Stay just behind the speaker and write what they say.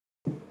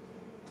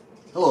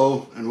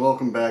Hello and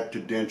welcome back to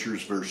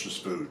Dentures versus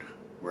Food,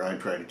 where I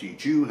try to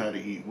teach you how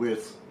to eat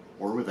with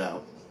or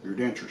without your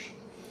dentures.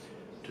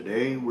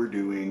 Today we're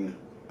doing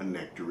a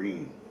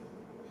nectarine.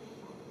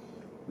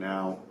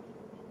 Now,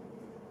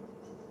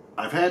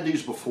 I've had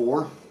these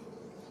before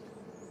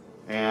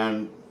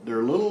and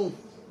they're a little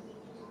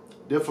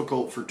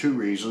difficult for two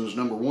reasons.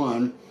 Number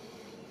one,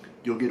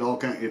 you'll get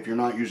if you're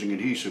not using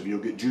adhesive,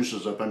 you'll get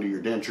juices up under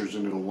your dentures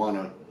and it'll want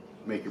to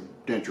make your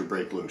denture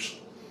break loose.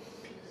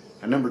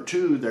 And number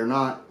two,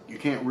 you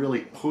can't really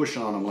push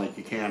on them like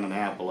you can an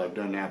apple. I've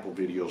done apple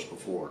videos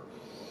before.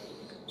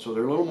 So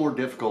they're a little more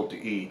difficult to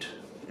eat,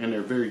 and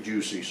they're very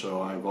juicy,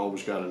 so I've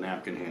always got a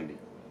napkin handy.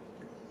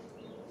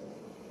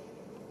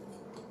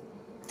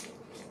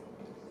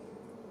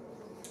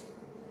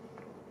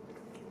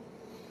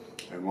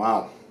 And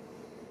wow,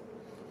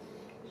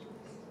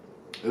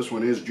 this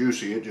one is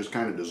juicy. It just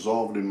kind of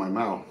dissolved in my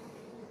mouth.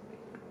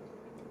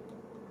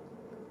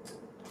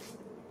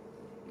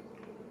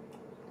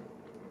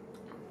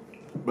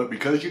 But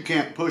because you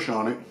can't push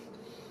on it,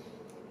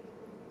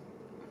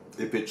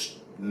 if it's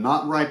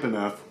not ripe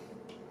enough,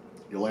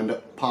 you'll end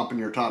up popping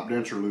your top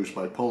denture loose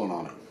by pulling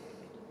on it.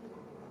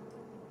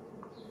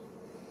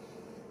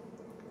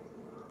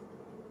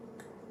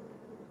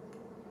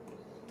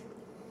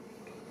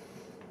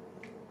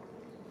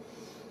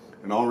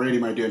 And already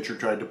my denture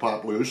tried to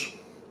pop loose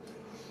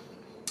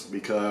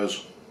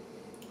because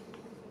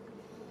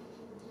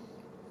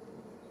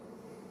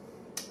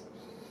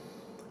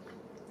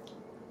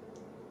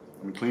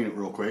let me clean it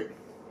real quick.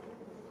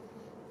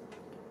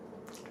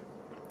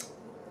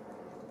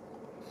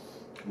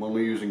 I'm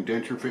only using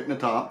denture fit in the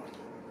top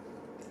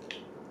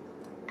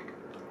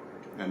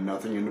and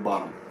nothing in the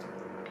bottom.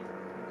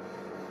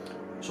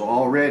 So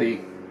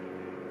already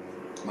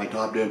my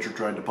top denture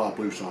tried to pop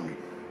loose on me.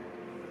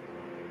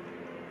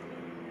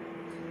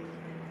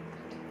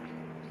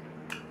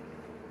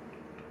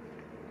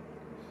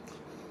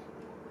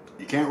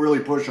 You can't really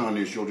push on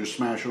this, you'll just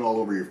smash it all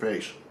over your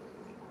face.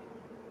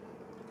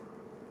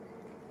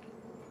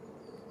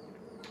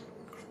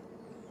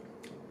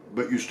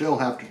 But you still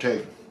have to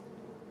take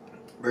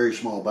very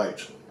small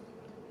bites.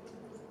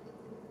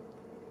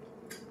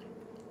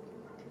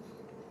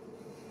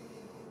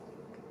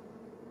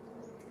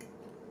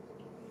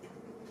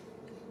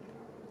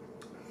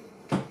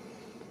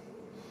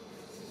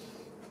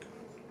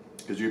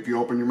 Because if you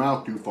open your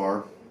mouth too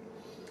far,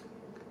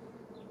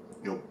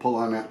 you'll pull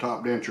on that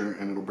top denture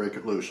and it'll break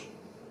it loose.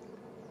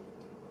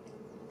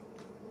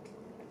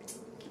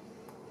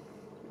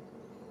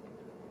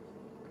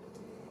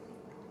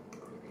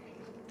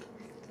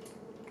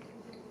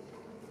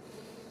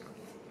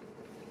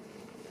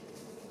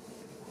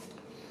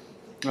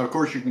 Now, of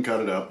course, you can cut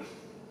it up.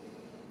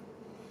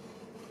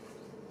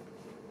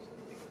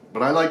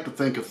 But I like to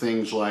think of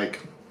things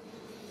like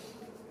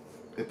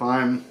if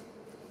I'm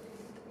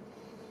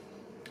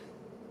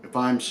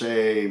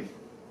say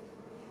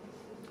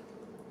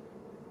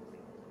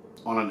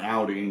on an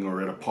outing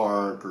or at a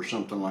park or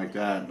something like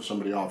that, and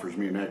somebody offers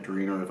me a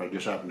nectarine, or if I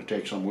just happen to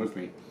take some with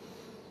me,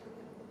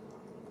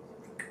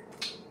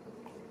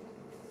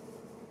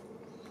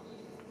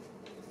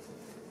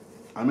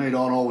 I may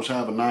not always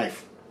have a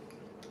knife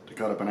to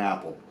cut up an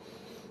apple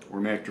or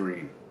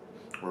nectarine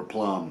or a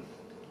plum.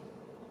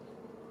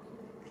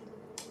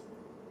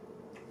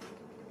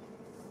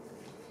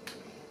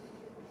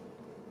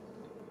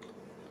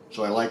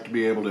 So I like to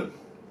be able to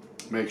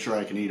make sure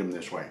I can eat them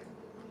this way.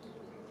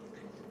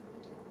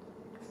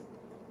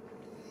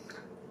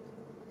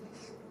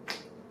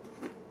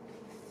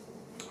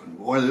 And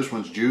boy, this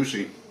one's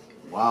juicy.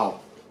 Wow.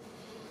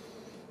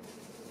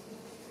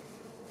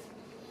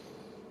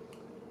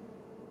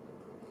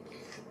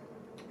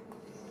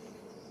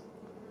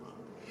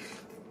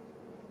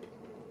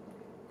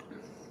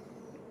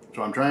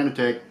 So I'm trying to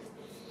take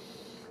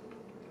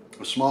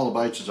as small a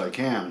bites as I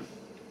can.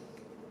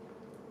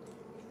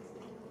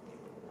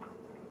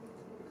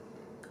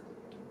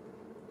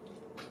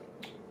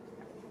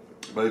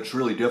 But it's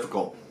really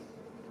difficult.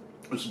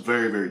 It's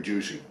very, very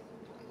juicy.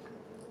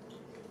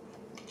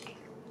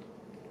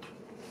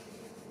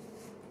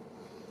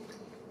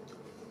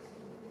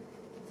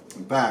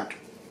 In fact,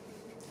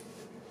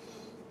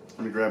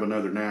 let me grab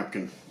another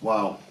napkin.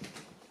 Wow.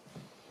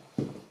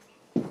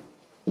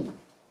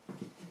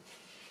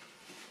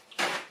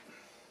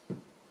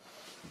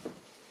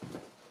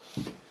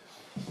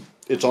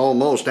 It's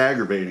almost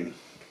aggravating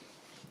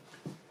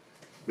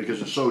because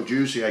it's so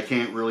juicy I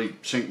can't really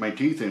sink my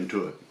teeth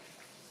into it.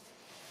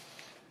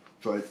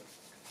 So it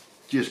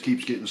just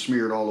keeps getting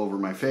smeared all over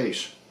my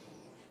face.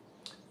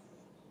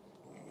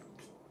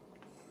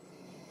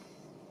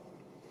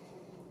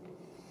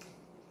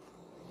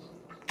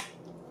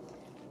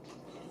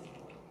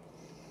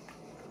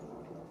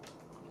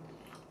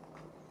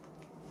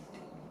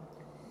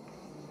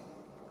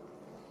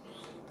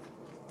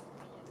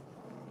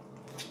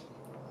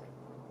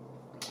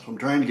 So I'm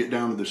trying to get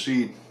down to the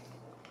seed.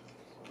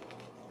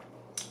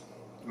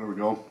 There we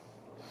go.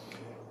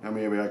 Now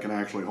maybe I can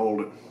actually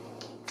hold it.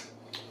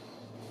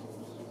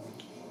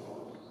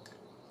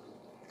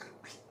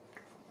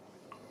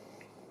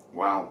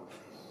 Wow.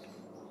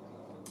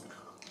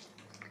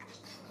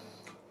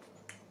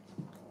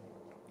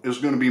 It's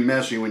going to be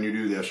messy when you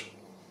do this.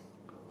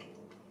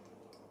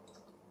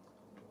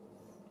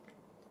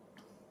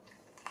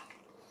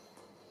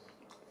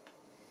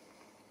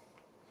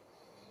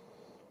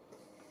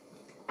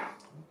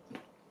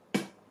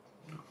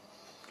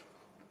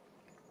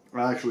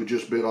 I actually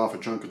just bit off a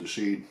chunk of the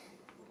seed.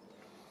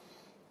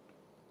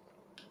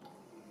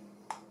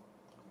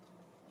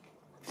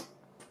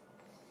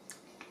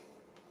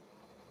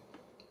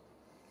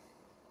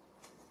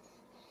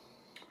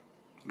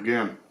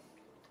 Again,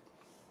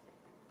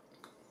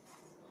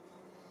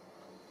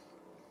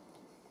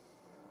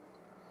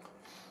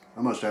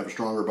 I must have a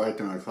stronger bite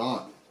than I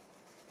thought.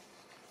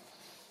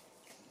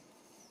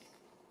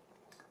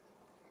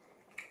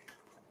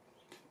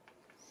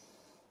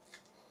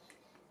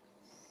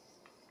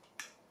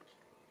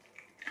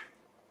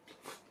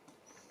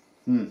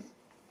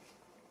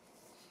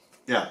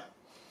 Yeah.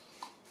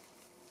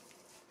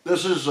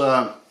 This is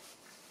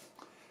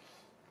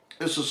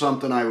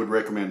something I would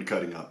recommend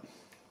cutting up.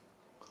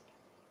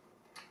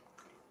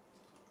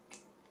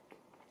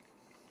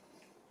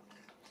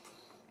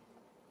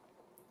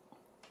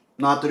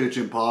 Not that it's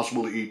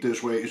impossible to eat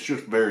this way, it's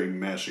just very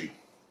messy.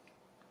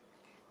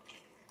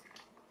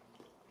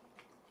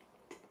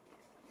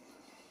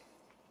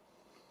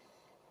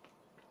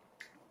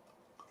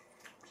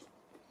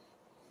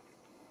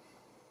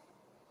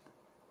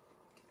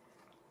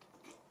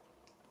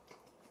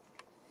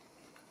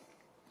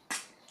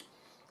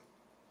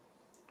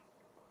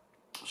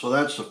 So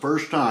that's the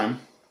first time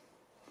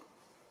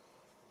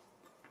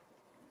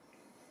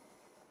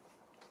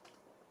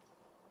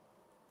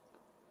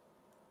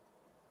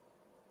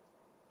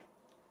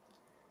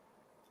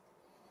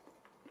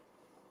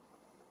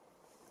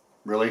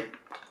really?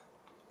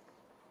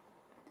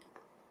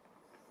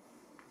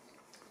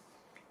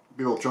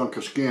 Big old chunk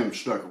of skin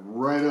stuck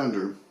right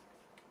under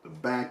the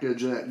back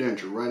edge of that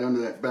denture, right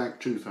under that back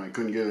tooth, and I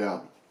couldn't get it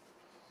out.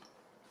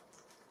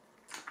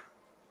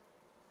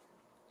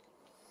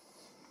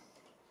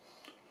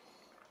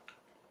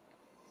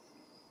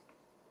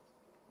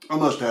 I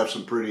must have a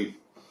pretty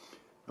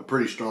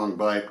strong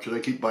bite because I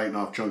keep biting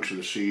off chunks of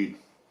the seed.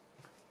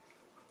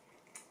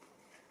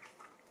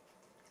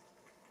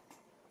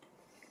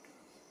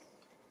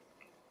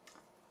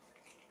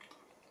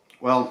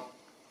 Well,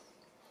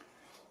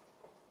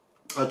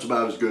 that's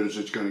about as good as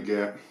it's going to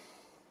get.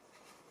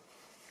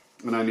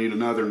 And I need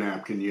another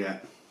napkin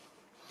yet.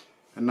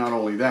 And not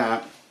only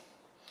that,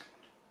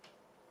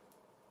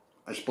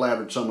 I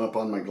splattered some up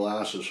on my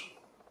glasses.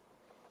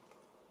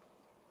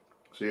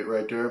 See it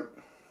right there?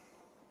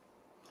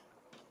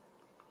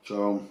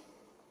 So,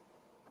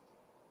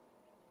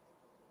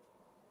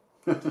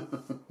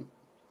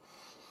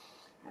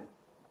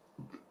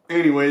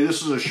 anyway,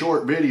 this is a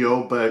short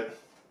video, but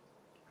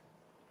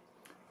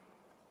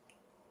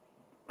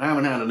I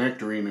haven't had a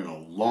nectarine in a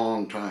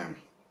long time.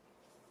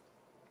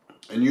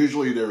 And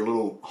usually they're a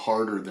little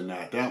harder than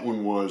that. That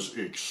one was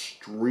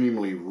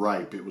extremely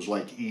ripe. It was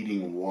like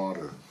eating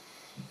water.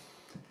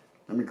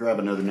 Let me grab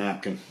another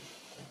napkin.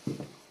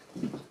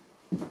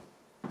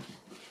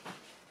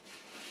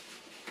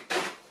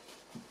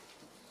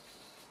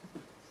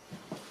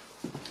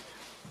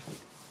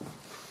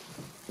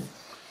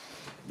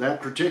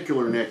 That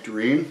particular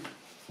nectarine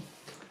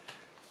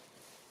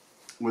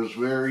was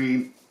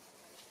very,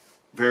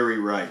 very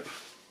ripe.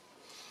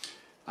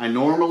 I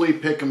normally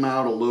pick them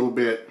out a little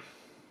bit.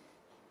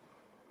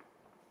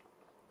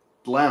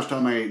 The last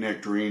time I ate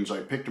nectarines,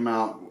 I picked them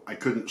out, I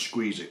couldn't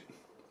squeeze it.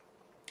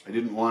 I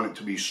didn't want it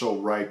to be so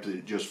ripe that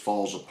it just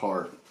falls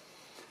apart.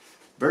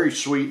 Very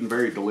sweet and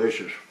very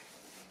delicious,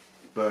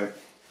 but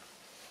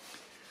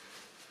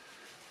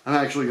I'm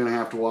actually going to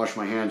have to wash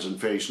my hands and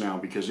face now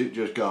because it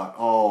just got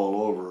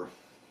all over,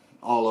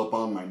 all up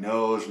on my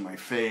nose, my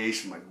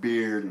face, my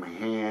beard, my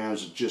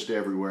hands, it's just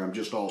everywhere. I'm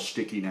just all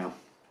sticky now.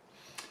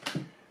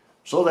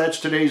 So that's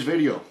today's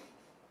video.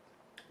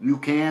 You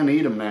can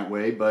eat them that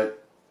way,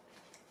 but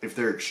if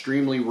they're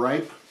extremely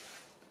ripe,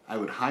 I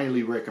would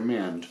highly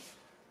recommend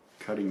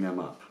cutting them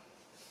up.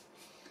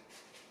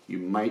 You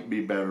might be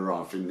better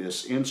off in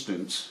this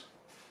instance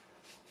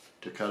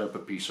to cut up a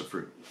piece of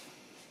fruit.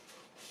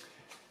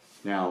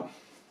 Now,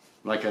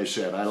 like I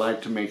said, I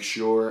like to make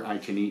sure I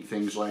can eat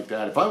things like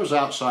that. If I was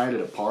outside at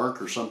a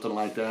park or something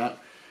like that,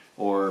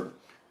 or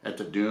at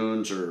the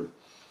dunes, or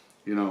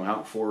you know,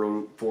 out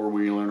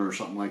four-wheeling or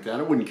something like that,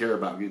 I wouldn't care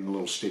about getting a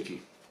little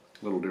sticky,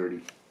 a little dirty.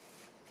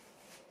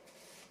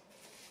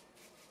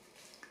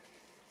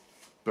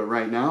 But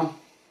right now,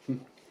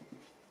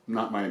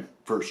 not my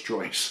first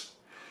choice.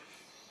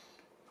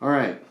 All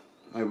right,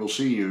 I will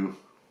see you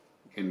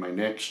in my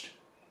next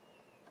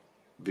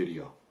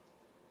video.